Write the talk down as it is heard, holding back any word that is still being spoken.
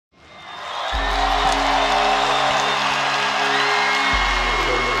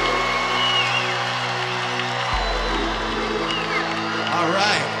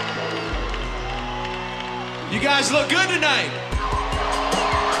guys look good tonight.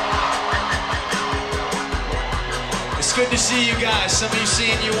 It's good to see you guys. Some of you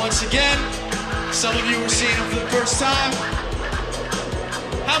seeing you once again. Some of you were seeing them for the first time.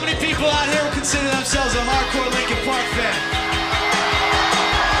 How many people out here would consider themselves a hardcore Linkin Park fan?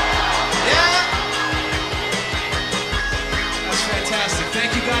 Yeah? That's fantastic.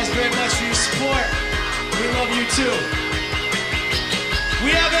 Thank you guys very much for your support. We love you too. We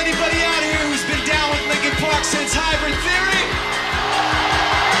have anybody out here who's been down with Linkin Park since Hybrid Theory?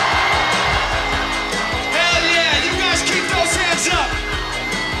 Hell yeah, you guys keep those hands up.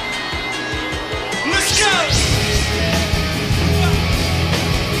 Let's go!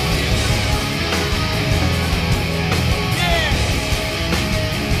 Yeah!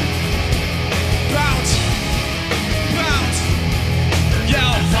 Bounce! Bounce! Yo,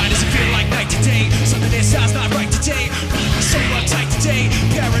 why does it feel like night today? Something inside's not right today. So uptight today,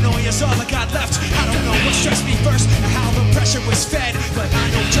 paranoia's all I got left. I don't know what stressed me first or how the pressure was fed, but I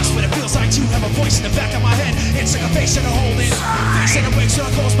know just what it feels like to have a voice in the back of my head. It's like a face that I hold in, face that awakes so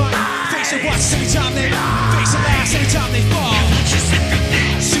I close my face and watch every time they face and laughs every time they fall.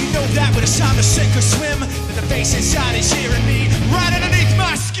 So you know that when it's time to sink or swim, that the face inside is hearing me right underneath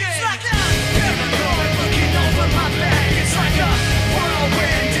my skin. It's like a paranoid looking over my back. It's like a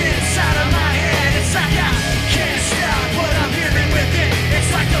whirlwind inside of my head. It's like I can't stop what I'm hearing within.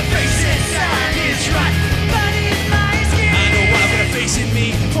 It's like the face inside is right beneath my skin. I know I've got a face in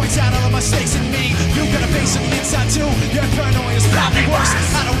me, points out all of my mistakes in me. You got a face on the inside too. Your paranoia is probably worse.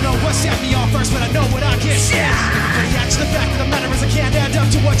 I don't know what set me off first, but I know what I can't stand. Everybody acts the fact of the matter is I can't add up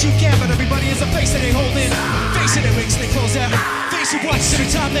to what you can, but everybody has a face that they hold in. Face that wakes and they close out. Face who watches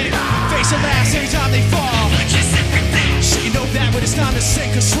every time they face and laughs every time they fall. So you know that when it's time to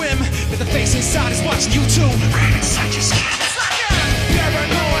sink or swim, that the face inside is watching you too. Right inside your skin. It's like a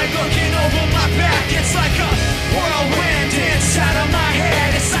paranoid looking over my back. It's like a whirlwind inside of my